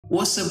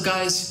What's up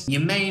guys,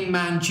 your main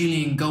man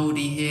Julian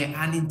Goldie here,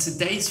 and in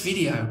today's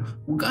video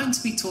we're going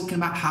to be talking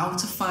about how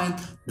to find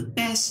the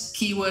best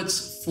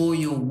keywords for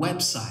your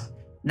website.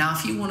 Now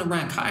if you want to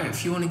rank higher,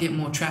 if you want to get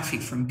more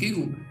traffic from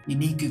Google, you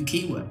need good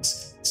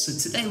keywords. So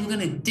today we're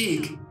going to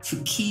dig for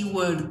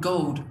keyword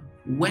gold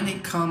when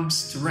it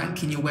comes to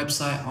ranking your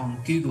website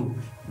on Google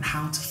and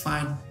how to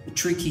find the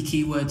tricky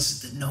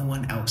keywords that no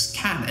one else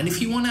can. And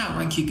if you want to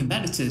outrank your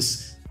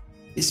competitors,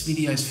 this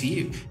video is for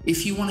you.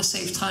 If you want to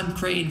save time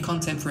creating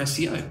content for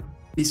SEO,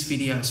 this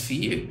video is for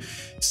you.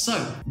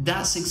 So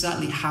that's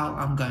exactly how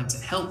I'm going to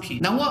help you.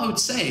 Now, what I would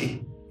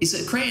say is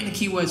that creating a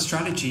keyword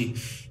strategy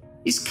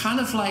is kind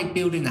of like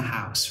building a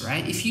house,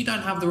 right? If you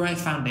don't have the right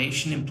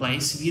foundation in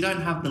place, if you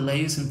don't have the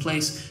layers in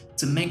place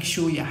to make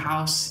sure your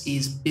house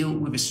is built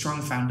with a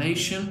strong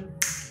foundation,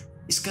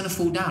 it's going to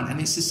fall down. And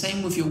it's the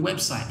same with your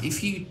website.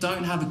 If you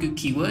don't have a good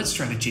keyword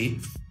strategy,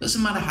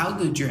 doesn't matter how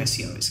good your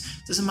SEO is,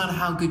 doesn't matter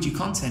how good your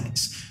content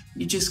is,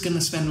 you're just going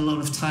to spend a lot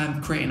of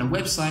time creating a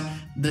website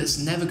that's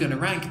never going to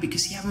rank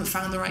because you haven't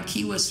found the right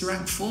keywords to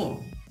rank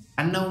for.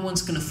 And no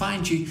one's going to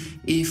find you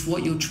if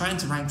what you're trying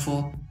to rank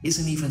for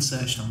isn't even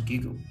searched on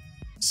Google.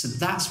 So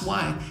that's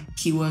why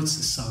keywords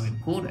are so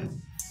important.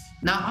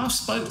 Now, I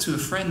spoke to a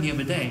friend the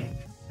other day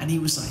and he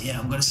was like, yeah,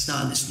 I'm going to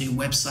start this new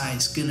website.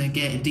 It's going to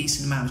get a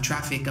decent amount of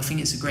traffic. I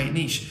think it's a great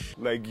niche.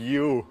 Like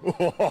you.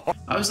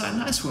 I was like,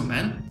 nice one,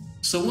 man.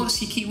 So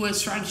what's your keyword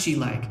strategy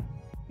like?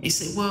 He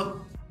said,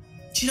 well,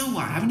 do you know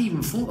what? I haven't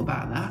even thought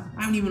about that.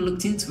 I haven't even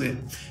looked into it.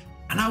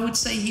 And I would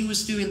say he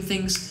was doing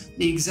things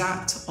the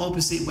exact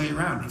opposite way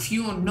around. If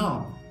you're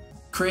not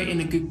creating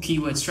a good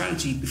keyword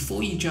strategy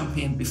before you jump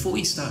in, before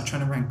you start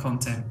trying to rank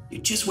content,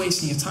 you're just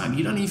wasting your time.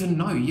 You don't even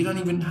know. You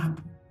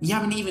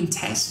haven't even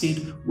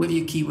tested whether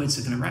your keywords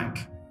are going to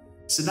rank.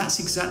 So that's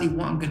exactly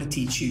what I'm going to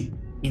teach you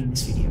in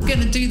this video. I'm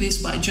going to do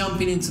this by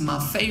jumping into my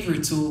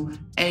favorite tool,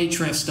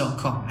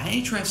 Ahrefs.com.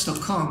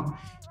 Ahrefs.com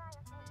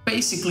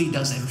basically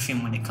does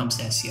everything when it comes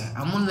to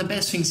SEO. And one of the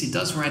best things it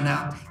does right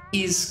now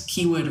is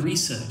keyword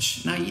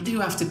research. Now you do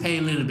have to pay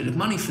a little bit of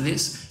money for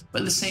this,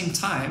 but at the same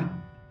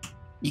time,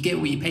 you get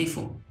what you pay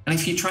for. And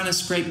if you're trying to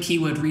scrape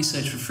keyword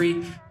research for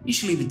free,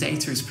 usually the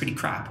data is pretty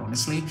crap,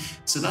 honestly.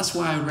 So that's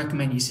why I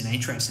recommend using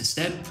Ahrefs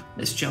instead.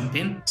 Let's jump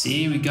in. So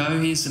here we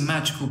go. Here's a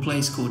magical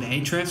place called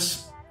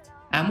Ahrefs.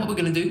 And what we're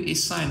going to do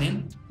is sign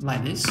in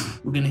like this.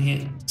 We're going to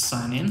hit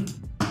sign in.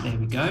 There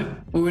we go.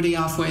 Already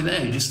halfway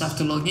there. You just have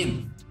to log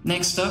in.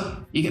 Next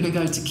up, you're going to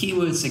go to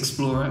Keywords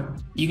Explorer.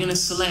 You're going to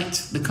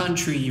select the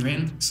country you're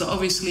in. So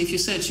obviously, if you're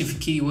searching for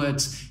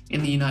keywords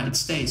in the United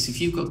States, if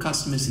you've got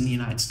customers in the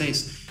United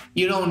States,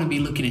 you don't want to be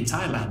looking in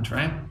Thailand,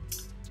 right?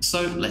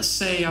 So let's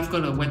say I've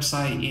got a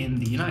website in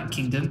the United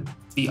Kingdom,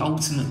 the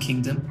Ultimate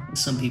Kingdom,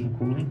 as some people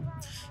call it.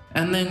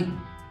 And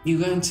then you're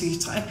going to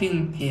type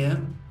in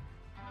here.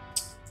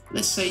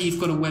 Let's say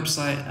you've got a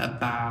website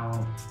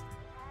about,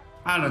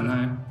 I don't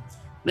know,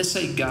 let's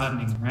say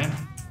gardening, right?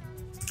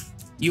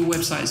 Your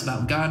website is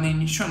about gardening.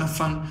 You're trying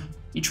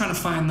to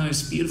find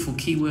those beautiful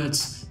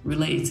keywords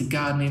related to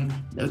gardening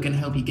that are going to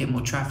help you get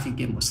more traffic,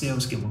 get more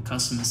sales, get more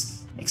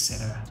customers,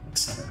 etc.,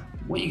 etc.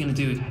 What you're going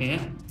to do here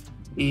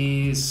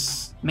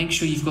is make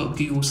sure you've got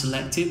Google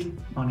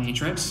selected on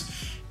Ahrefs,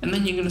 and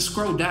then you're going to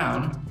scroll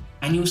down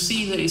and you'll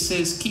see that it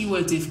says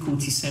keyword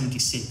difficulty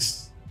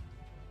 76.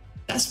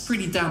 That's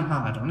pretty damn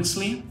hard,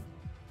 honestly,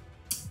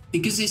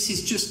 because this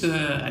is just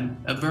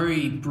a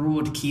very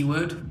broad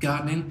keyword,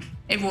 gardening.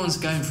 Everyone's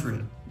going for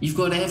it. You've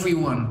got every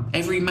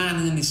man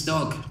and his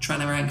dog trying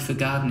to rank for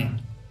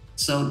gardening.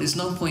 So there's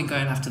no point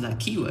going after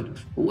that keyword.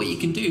 But what you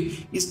can do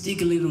is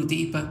dig a little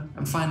deeper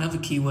and find other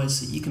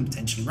keywords that you can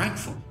potentially rank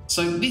for.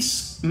 So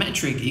this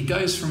metric, it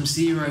goes from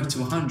 0 to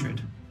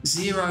 100.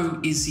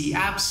 0 is the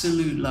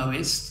absolute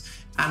lowest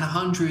and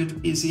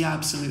 100 is the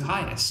absolute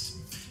highest.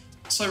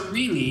 So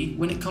really,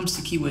 when it comes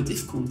to keyword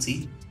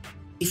difficulty,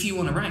 if you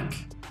want to rank,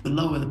 the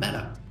lower the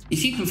better.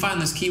 If you can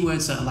find those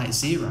keywords that are like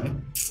 0,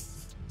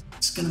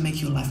 it's going to make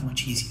your life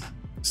much easier.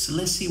 So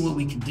let's see what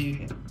we can do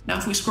here. Now,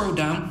 if we scroll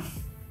down,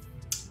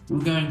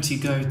 we're going to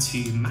go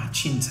to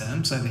matching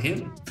terms over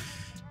here.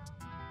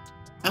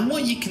 And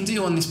what you can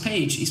do on this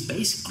page is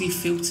basically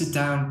filter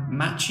down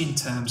matching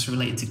terms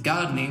related to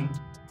gardening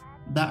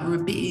that are a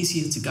bit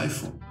easier to go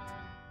for.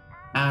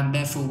 And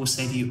therefore will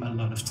save you a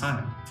lot of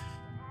time.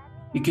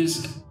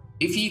 Because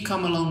if you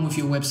come along with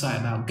your website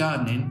about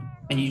gardening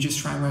and you just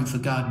try and rank for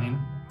gardening,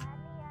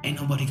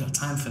 ain't nobody got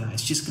time for that.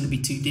 It's just going to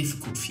be too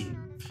difficult for you.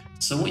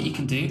 So what you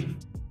can do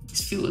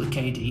is filter the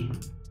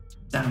KD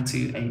down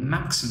to a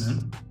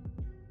maximum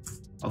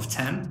of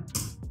 10.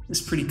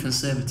 That's pretty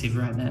conservative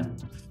right there.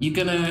 You're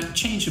going to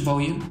change the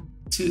volume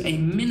to a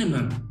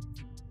minimum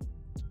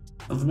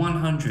of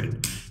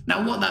 100.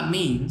 Now what that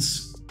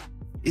means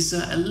is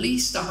that at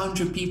least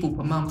 100 people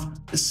per month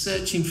are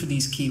searching for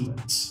these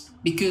keywords.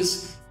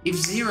 Because if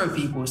 0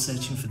 people are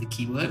searching for the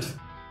keyword,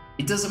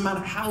 it doesn't matter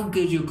how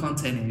good your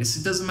content is.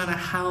 It doesn't matter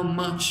how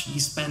much you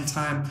spend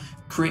time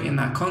creating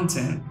that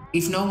content.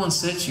 If no one's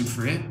searching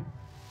for it,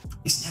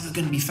 it's never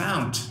going to be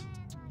found,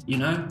 you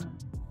know?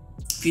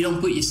 If you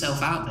don't put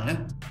yourself out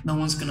there, no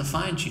one's going to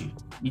find you.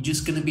 You're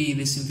just going to be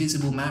this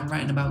invisible man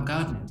writing about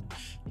gardening.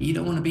 You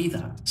don't want to be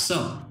that.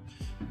 So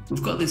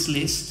we've got this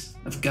list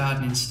of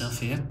gardening stuff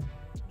here.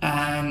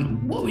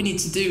 And what we need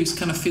to do is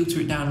kind of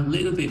filter it down a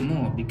little bit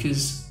more,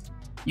 because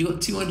you've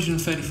got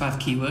 235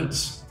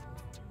 keywords,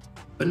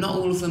 but not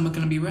all of them are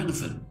going to be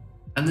relevant.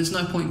 And there's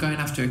no point going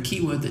after a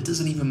keyword that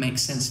doesn't even make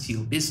sense to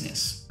your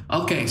business.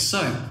 Okay,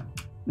 so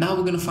now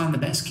we're going to find the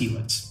best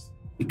keywords,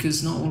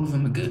 because not all of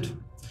them are good.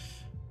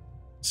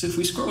 So if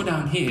we scroll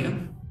down here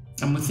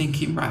and we're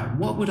thinking, right,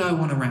 what would I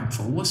want to rank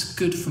for? What's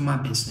good for my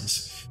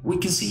business? We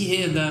can see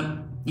here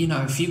that, you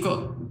know, if you've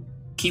got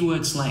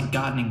keywords like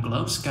gardening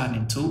gloves,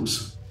 gardening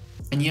tools,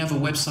 and you have a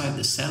website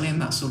that's selling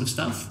that sort of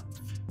stuff,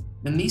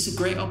 then these are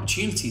great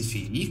opportunities for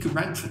you. You could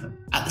rank for them.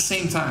 At the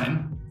same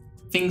time,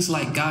 things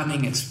like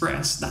Gardening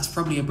Express, that's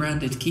probably a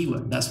branded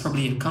keyword. That's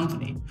probably a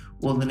company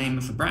or the name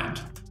of a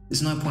brand.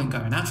 There's no point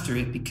going after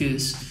it,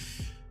 because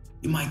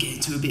you might get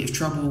into a bit of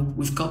trouble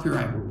with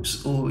copyright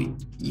rules, or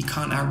you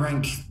can't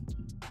outrank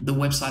the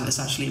website that's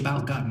actually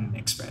about Gardening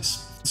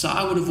Express. So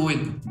I would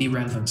avoid the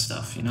irrelevant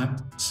stuff, you know?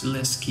 So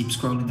let's keep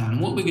scrolling down.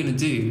 And what we're gonna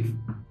do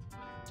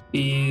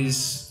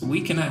is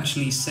we can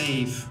actually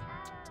save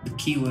the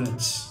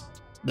keywords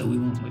that we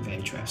want with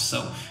Ahrefs.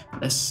 So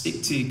let's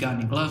stick to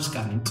gardening gloves,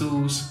 gardening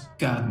tools,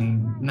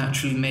 gardening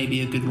naturally,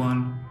 maybe a good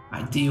one.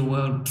 Ideal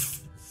world,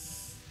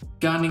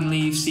 gardening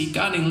leave. See,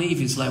 gardening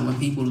leave is like when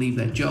people leave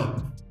their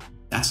job.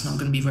 That's not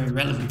going to be very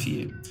relevant for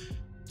you.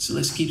 So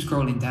let's keep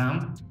scrolling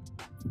down.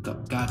 We've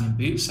got gardening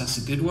boots, that's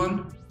a good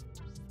one.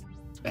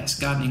 Best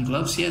gardening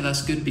gloves, yeah,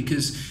 that's good,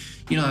 because,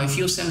 you know, if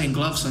you're selling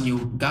gloves on your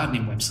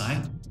gardening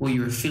website, or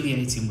you're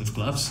affiliating with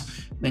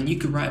gloves, then you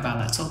could write about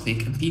that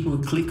topic, and people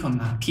who click on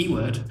that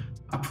keyword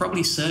are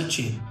probably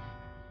searching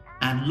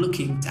and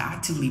looking to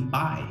actively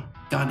buy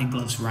gardening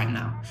gloves right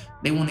now.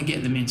 They want to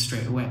get them in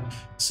straight away.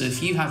 So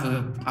if you have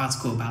an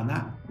article about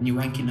that and you're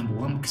ranking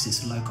 #1 because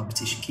it's a low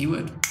competition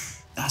keyword,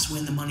 that's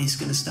when the money's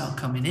going to start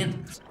coming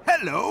in.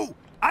 Hello,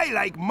 I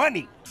like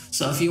money.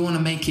 So if you want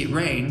to make it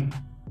rain,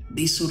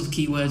 these sort of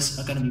keywords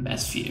are going to be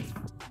best for you.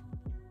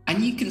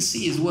 And you can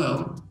see as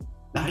well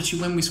that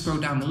actually when we scroll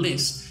down the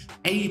list,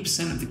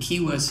 80% of the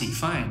keywords that you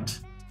find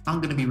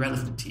aren't going to be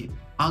relevant to you,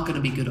 aren't going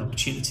to be good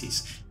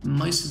opportunities.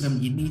 Most of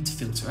them you need to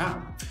filter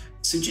out.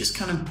 So just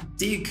kind of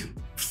dig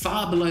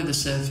far below the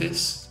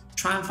surface,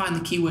 try and find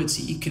the keywords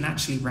that you can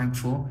actually rank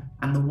for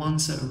and the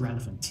ones that are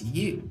relevant to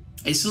you.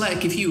 It's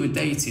like if you were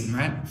dating,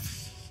 right?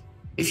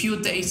 If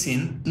you're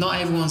dating, not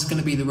everyone's going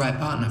to be the right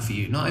partner for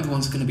you. Not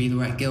everyone's going to be the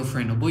right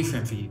girlfriend or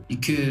boyfriend for you,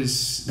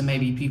 because there may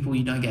be people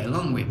you don't get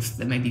along with.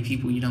 There may be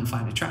people you don't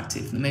find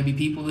attractive. There may be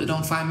people that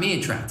don't find me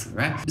attractive,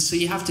 right? So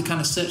you have to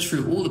kind of search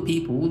through all the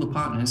people, all the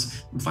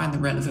partners, and find the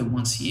relevant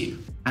ones to you.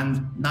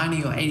 And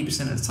 90 or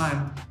 80% of the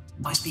time,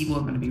 most people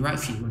aren't going to be right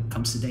for you when it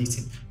comes to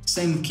dating.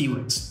 Same with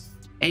keywords.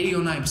 80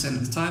 or 90%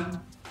 of the time,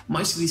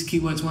 most of these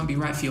keywords won't be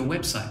right for your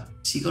website.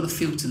 So you got to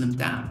filter them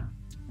down.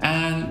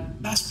 And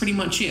that's pretty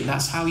much it.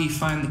 That's how you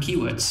find the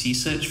keywords. You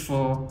search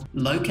for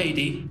low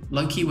KD,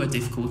 low keyword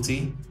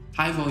difficulty,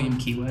 high volume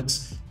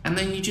keywords, and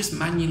then you just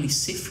manually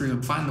sift through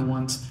and find the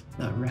ones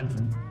that are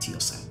relevant to your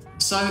site.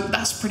 So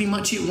that's pretty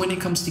much it when it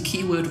comes to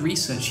keyword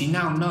research. You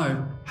now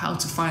know how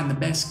to find the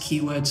best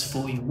keywords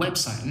for your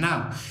website.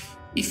 Now,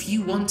 if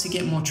you want to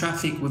get more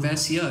traffic with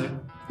SEO,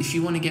 if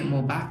you want to get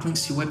more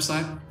backlinks to your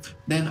website,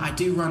 then I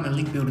do run a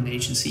link building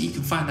agency. You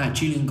can find that at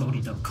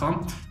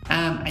juliangoldie.com.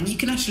 And you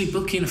can actually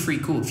book in a free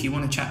call if you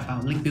want to chat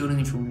about link building,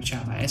 if you want to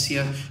chat about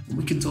SEO.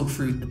 We can talk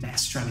through the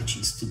best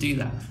strategies to do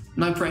that.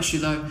 No pressure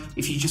though.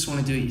 If you just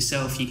want to do it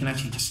yourself, you can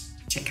actually just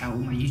check out all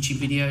my YouTube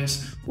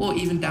videos or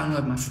even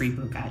download my free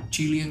book at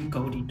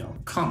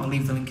juliangoldie.com. I'll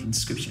leave the link in the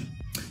description.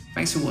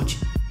 Thanks for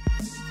watching.